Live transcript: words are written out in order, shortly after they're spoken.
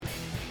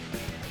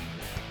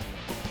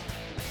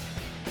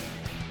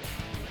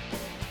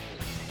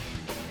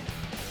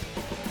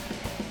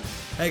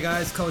Hey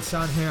guys, Coach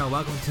Sean here, and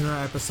welcome to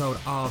another episode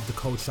of the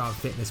Coach Sean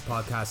Fitness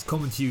Podcast,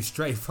 coming to you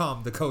straight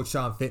from the Coach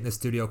Sean Fitness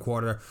Studio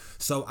quarter.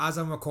 So as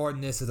I'm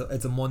recording this,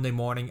 it's a Monday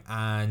morning,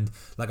 and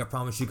like I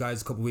promised you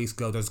guys a couple weeks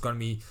ago, there's going to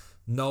be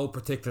no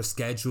particular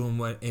schedule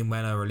in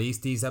when I release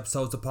these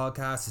episodes of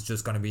podcasts. It's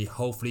just going to be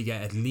hopefully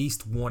get at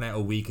least one out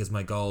a week is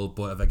my goal,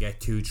 but if I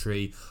get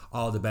 2-3,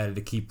 all the better,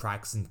 to keep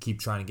practicing, keep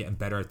trying to get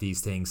better at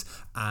these things.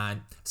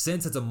 And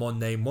since it's a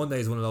Monday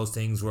is one of those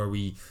things where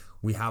we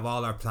have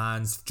all our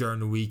plans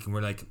during the week, and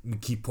we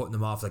keep putting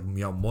them off. Like,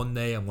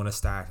 Monday I'm going to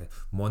start it.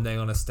 Monday I'm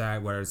going to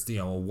start, whether it's,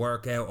 a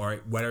workout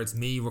or whether it's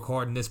me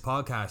recording this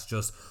podcast.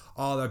 Just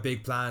all our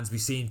big plans, we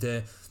seem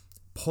to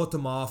put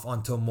them off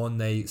until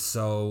Monday.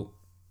 So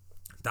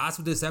that's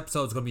what this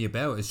episode is going to be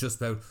about. It's just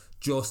about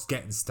just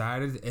getting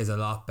started is a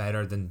lot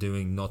better than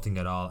doing nothing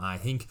at all. And I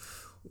think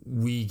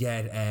we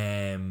get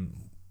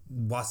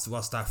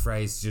what's that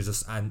phrase? You're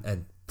just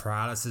and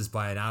paralysis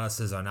by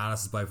analysis, or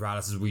analysis by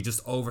paralysis. We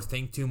just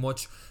overthink too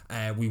much.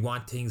 We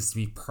want things to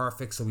be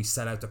perfect, so we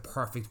set out the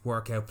perfect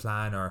workout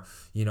plan, or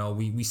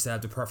we set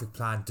out the perfect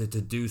plan to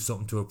do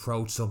something, to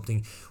approach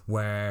something,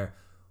 where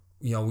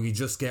we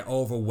just get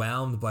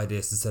overwhelmed by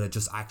this instead of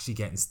just actually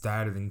getting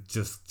started and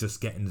just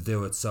getting to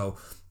do it. So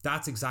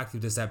that's exactly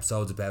what this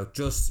episode's about.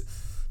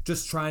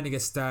 Just trying to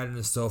get started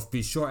and stuff. Be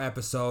a short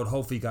episode.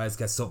 Hopefully you guys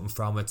get something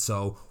from it.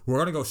 So we're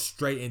going to go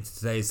straight into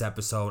today's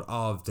episode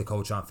of the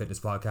Coach on Fitness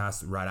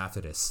Podcast right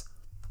after this.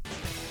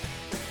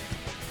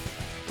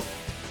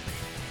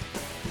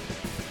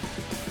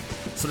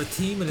 So the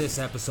theme of this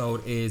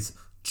episode is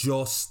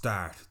just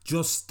start.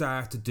 Just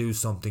start to do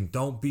something.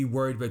 Don't be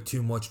worried about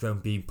too much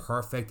about being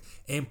perfect.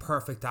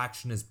 Imperfect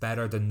action is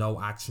better than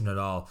no action at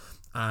all.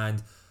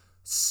 And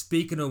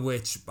speaking of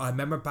which, I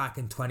remember back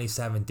in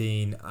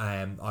 2017,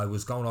 I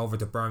was going over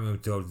to Birmingham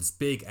to this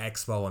big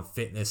expo on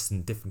fitness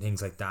and different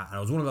things like that. And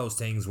it was one of those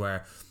things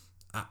where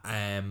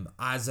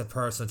as a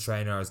personal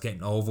trainer, I was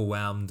getting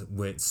overwhelmed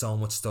with so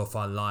much stuff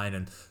online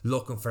and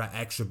looking for that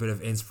extra bit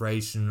of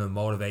inspiration and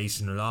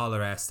motivation and all the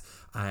rest.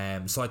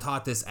 So I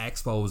thought this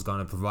expo was going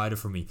to provide it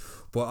for me,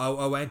 but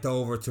I went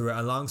over to it,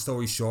 and long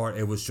story short,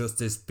 it was just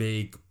this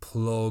big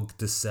plug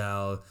to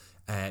sell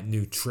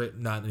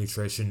nutrition,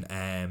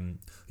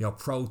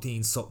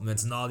 protein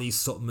supplements, and all these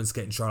supplements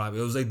getting thrown out. It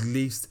was at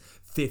least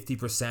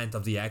 50%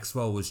 of the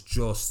expo was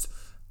just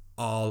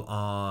all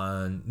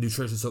on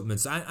nutrition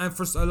supplements, and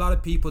for a lot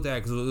of people there,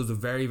 because it was a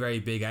very, very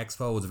big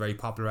expo, it was a very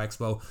popular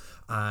expo,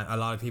 and a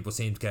lot of people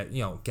seem to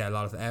get a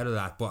lot of out of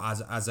that. But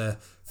as a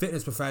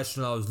fitness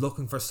professional, I was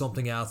looking for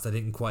something else that I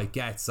didn't quite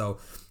get, so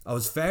I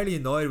was fairly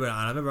annoyed with it. And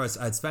I remember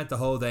I'd spent the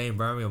whole day in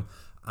Birmingham,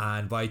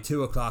 and by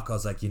 2 o'clock I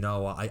was like,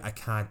 I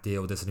can't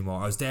deal with this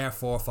anymore. I was there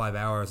 4 or 5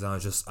 hours, and I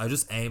was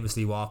just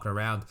aimlessly walking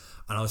around,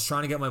 and I was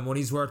trying to get my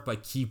money's worth by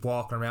keep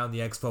walking around the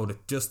expo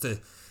to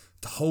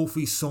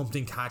hopefully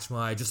something catch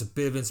my eye, just a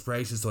bit of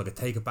inspiration, so I could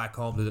take it back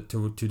home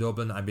to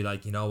Dublin and be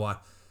like,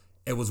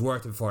 it was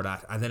worth it for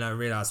that. And then I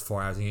realised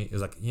 4 hours, and it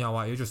was like,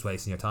 you're just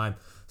wasting your time.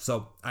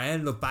 So I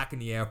ended up back in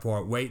the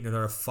airport waiting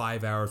another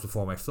 5 hours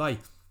before my flight.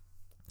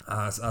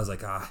 I was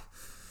like,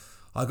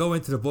 I'll go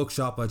into the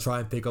bookshop and try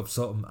and pick up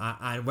something.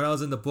 And when I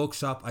was in the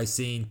bookshop, I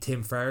seen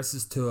Tim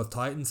Ferriss's Tool of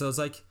Titans. I was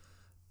like,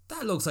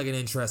 that looks like an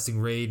interesting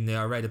read. And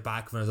I read it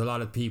back, and there's a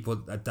lot of people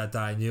that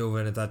I knew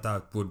in it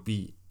that would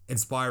be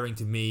inspiring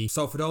to me.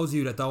 So for those of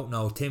you that don't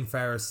know, Tim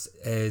Ferriss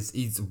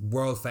he's a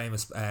world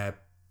famous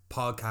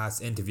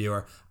podcast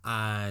interviewer,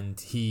 and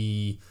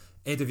he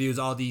interviews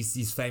all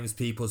these famous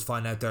people to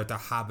find out their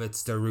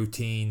habits, their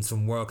routines,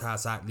 from world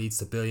class athletes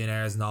to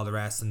billionaires and all the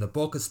rest. And the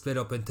book is split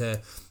up into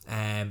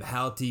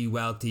healthy,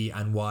 wealthy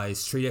and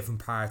wise, 3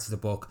 different parts of the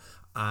book,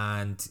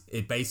 and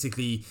it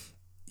basically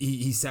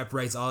he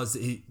separates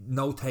he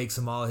takes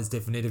from all his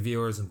different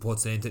interviewers and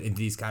puts it into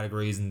these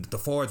categories. And the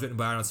foreword's written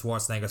by Arnold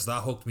Schwarzenegger, so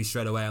that hooked me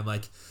straight away. I'm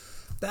like,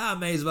 I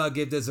may as well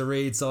give this a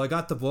read. So I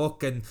got the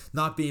book, and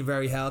not being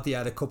very healthy, I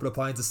had a couple of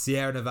pints of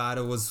Sierra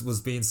Nevada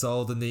was being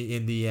sold in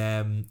the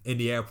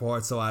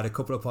airport. So I had a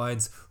couple of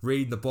pints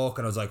reading the book,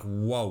 and I was like,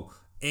 whoa.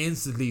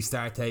 Instantly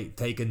start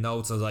taking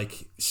notes. I was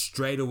like,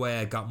 straight away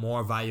I got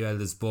more value out of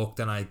this book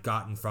than I'd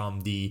gotten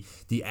from the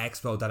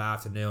expo that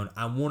afternoon.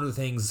 And one of the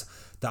things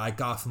that I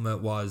got from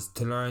it was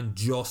to learn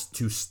just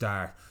to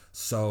start.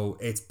 So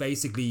it's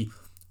basically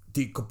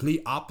the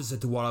complete opposite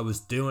to what I was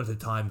doing at the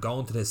time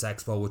going to this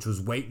expo, which was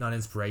waiting on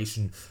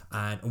inspiration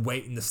and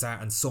waiting to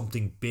start on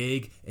something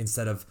big,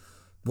 instead of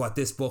what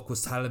this book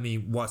was telling me,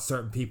 what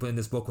certain people in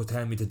this book were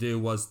telling me to do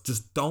was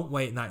just don't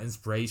wait on that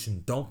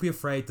inspiration. Don't be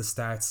afraid to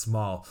start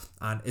small.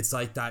 And it's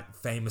like that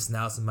famous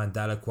Nelson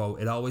Mandela quote,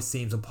 it always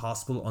seems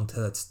impossible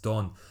until it's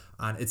done.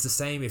 And it's the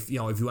same if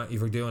you're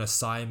doing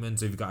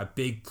assignments, or if you've got a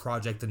big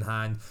project in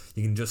hand,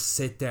 you can just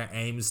sit there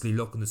aimlessly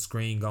looking at the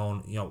screen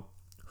going,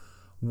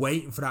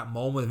 waiting for that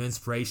moment of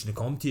inspiration to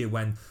come to you,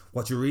 when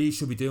what you really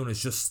should be doing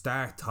is just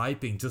start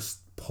typing,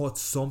 just put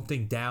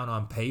something down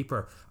on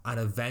paper, and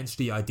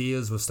eventually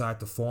ideas will start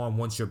to form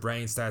once your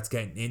brain starts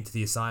getting into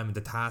the assignment,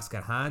 the task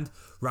at hand,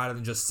 rather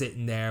than just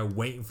sitting there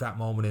waiting for that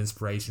moment of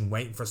inspiration,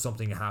 waiting for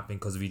something to happen.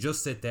 Because if you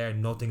just sit there,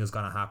 nothing is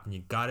going to happen.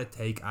 You got to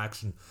take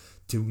action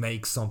to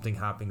make something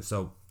happen.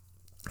 So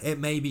it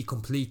may be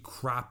complete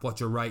crap what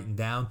you're writing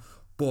down,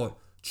 but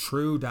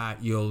through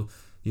that you'll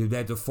be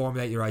able to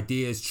formulate your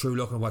ideas through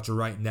looking at what you're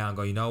writing down and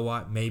go, you know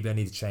what, maybe I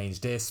need to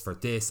change this for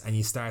this, and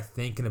you start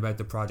thinking about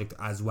the project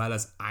as well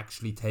as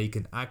actually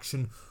taking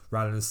action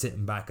rather than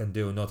sitting back and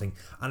doing nothing.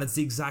 And it's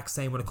the exact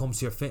same when it comes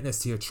to your fitness,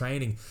 to your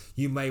training.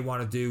 You may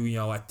want to do,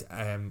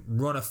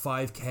 run a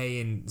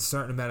 5k in a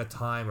certain amount of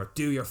time, or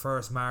do your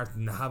first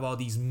marathon, and have all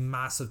these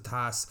massive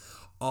tasks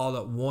all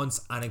at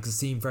once, and it can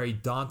seem very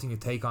daunting to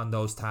take on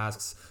those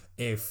tasks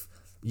if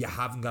you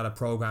haven't got a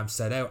program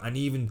set out. And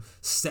even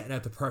setting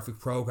out the perfect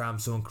program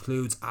so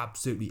includes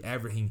absolutely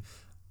everything,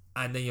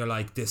 and then you're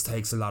like, this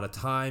takes a lot of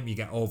time, you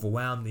get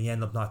overwhelmed and you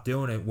end up not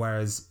doing it.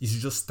 Whereas you should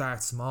just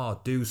start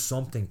small, do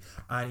something.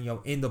 And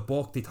in the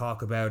book they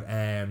talk about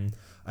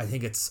I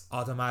think it's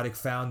Automattic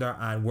founder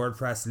and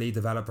WordPress lead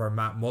developer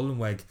Matt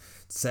Mullenweg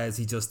says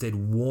he just did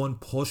one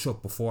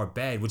push-up before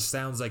bed, which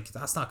sounds like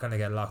that's not going to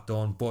get a lot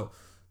done, but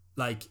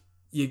like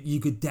you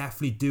could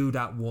definitely do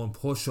that one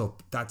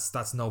push-up.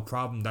 That's no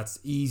problem. That's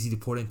easy to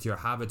put into your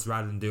habits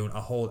rather than doing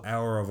a whole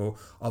hour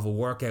of a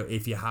workout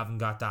if you haven't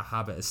got that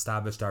habit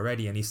established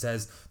already. And he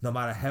says no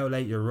matter how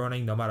late you're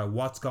running, no matter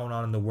what's going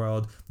on in the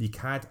world, you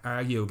can't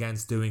argue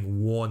against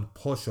doing one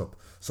push-up.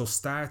 So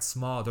start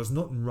small. There's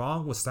nothing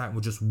wrong with starting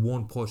with just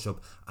one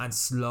push-up and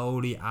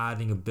slowly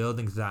adding and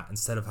building to that,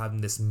 instead of having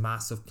this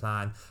massive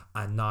plan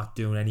and not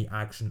doing any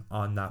action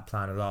on that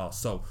plan at all.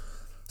 So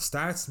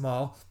start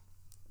small.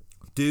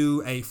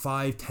 Do a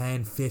 5,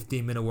 10,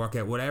 15 minute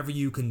workout, whatever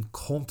you can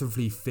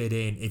comfortably fit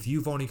in. If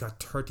you've only got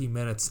 30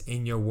 minutes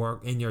in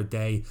your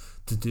day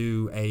to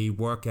do a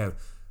workout,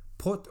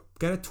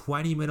 get a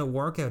 20-minute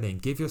workout in.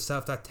 Give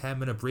yourself that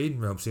 10-minute breathing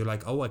room, so you're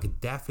like, oh, I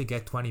could definitely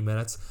get 20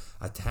 minutes,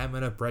 a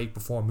 10-minute break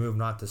before moving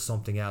on to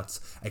something else.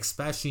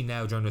 Especially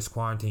now during this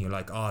quarantine, you're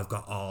like, oh, I've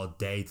got all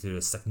day to do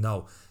this. Like,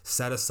 no,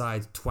 set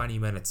aside 20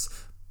 minutes,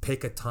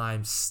 pick a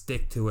time,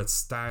 stick to it,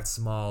 start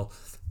small.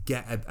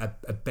 Get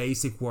a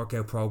basic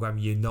workout program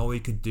you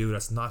could do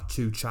that's not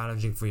too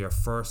challenging for your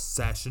first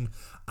session,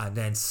 and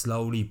then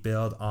slowly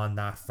build on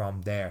that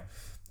from there.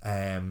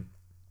 And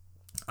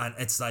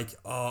it's like,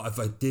 oh, if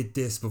I did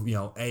this but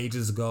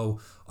ages ago,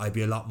 I'd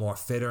be a lot more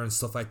fitter and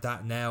stuff like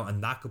that now,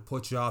 and that could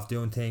put you off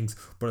doing things.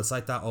 But it's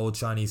like that old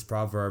Chinese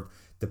proverb,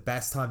 the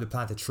best time to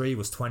plant a tree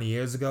was 20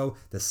 years ago.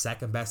 The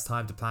second best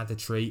time to plant a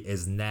tree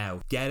is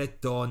now. Get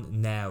it done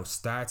now.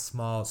 Start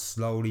small,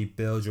 slowly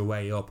build your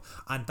way up.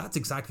 And that's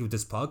exactly what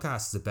this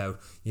podcast is about.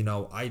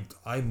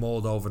 I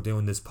mulled over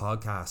doing this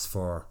podcast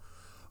for,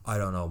 I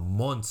don't know,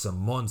 months and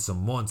months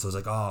and months. I was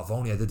like, oh, if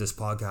only I did this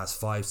podcast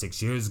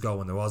 5-6 years ago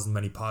when there wasn't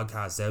many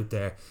podcasts out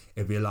there,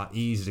 it'd be a lot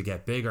easier to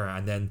get bigger.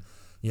 And then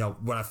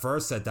when I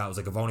first said that, I was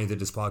like, I've only did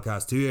this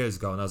podcast 2 years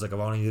ago. And I was like, I've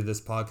only did this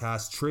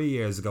podcast 3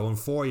 years ago and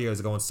 4 years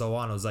ago and so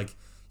on. I was like,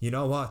 you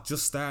know what?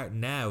 Just start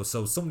now.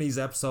 So some of these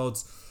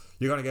episodes,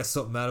 you're going to get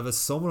something out of it.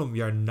 Some of them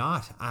you're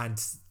not.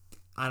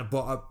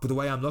 But the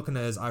way I'm looking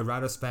at it is, I'd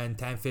rather spend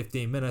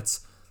 10-15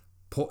 minutes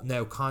putting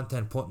out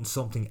content, putting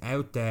something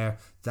out there,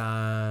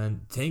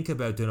 than think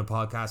about doing a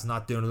podcast and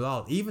not doing it at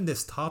all. Even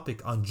this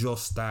topic on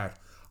Just Start,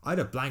 I had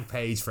a blank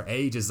page for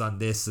ages on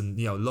this, and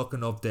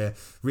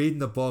reading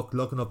the book,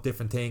 looking up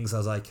different things. I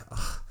was like,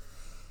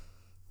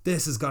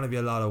 this is going to be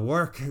a lot of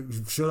work.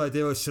 Should I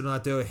do it? Should I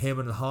not do it? Him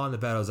and Han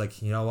about it. I was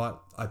like, you know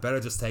what? I better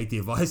just take the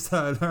advice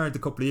that I learned a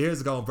couple of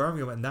years ago in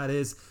Birmingham, and that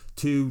is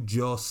to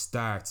just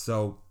start.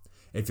 So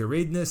if you're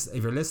reading this,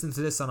 if you're listening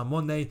to this on a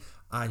Monday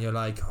and you're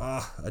like,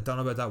 oh, I don't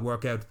know about that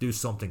workout, do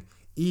something.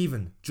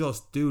 Even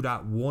just do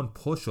that one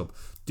push-up,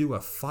 do a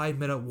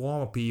 5-minute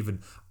warm-up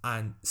even,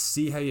 and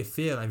see how you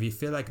feel. And if you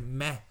feel like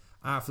meh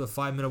after the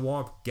 5-minute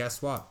warm-up,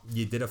 guess what?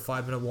 You did a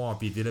 5-minute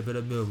warm-up, you did a bit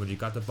of movement, you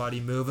got the body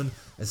moving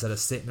instead of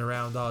sitting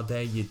around all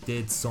day. You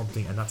did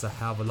something, and that's a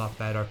hell of a lot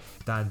better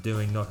than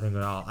doing nothing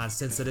at all. And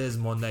since it is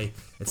Monday,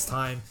 it's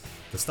time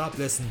to stop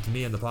listening to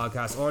me on the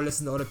podcast, or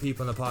listen to other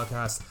people on the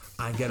podcast,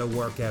 and get a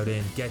workout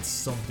in, get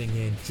something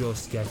in,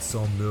 just get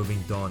some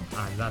moving done.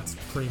 And that's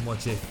pretty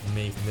much it for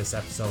me from this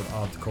episode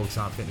of the Coach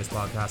Sean Fitness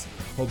Podcast.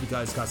 Hope you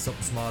guys got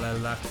something small out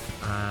of that,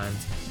 and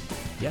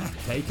yeah,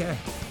 take care.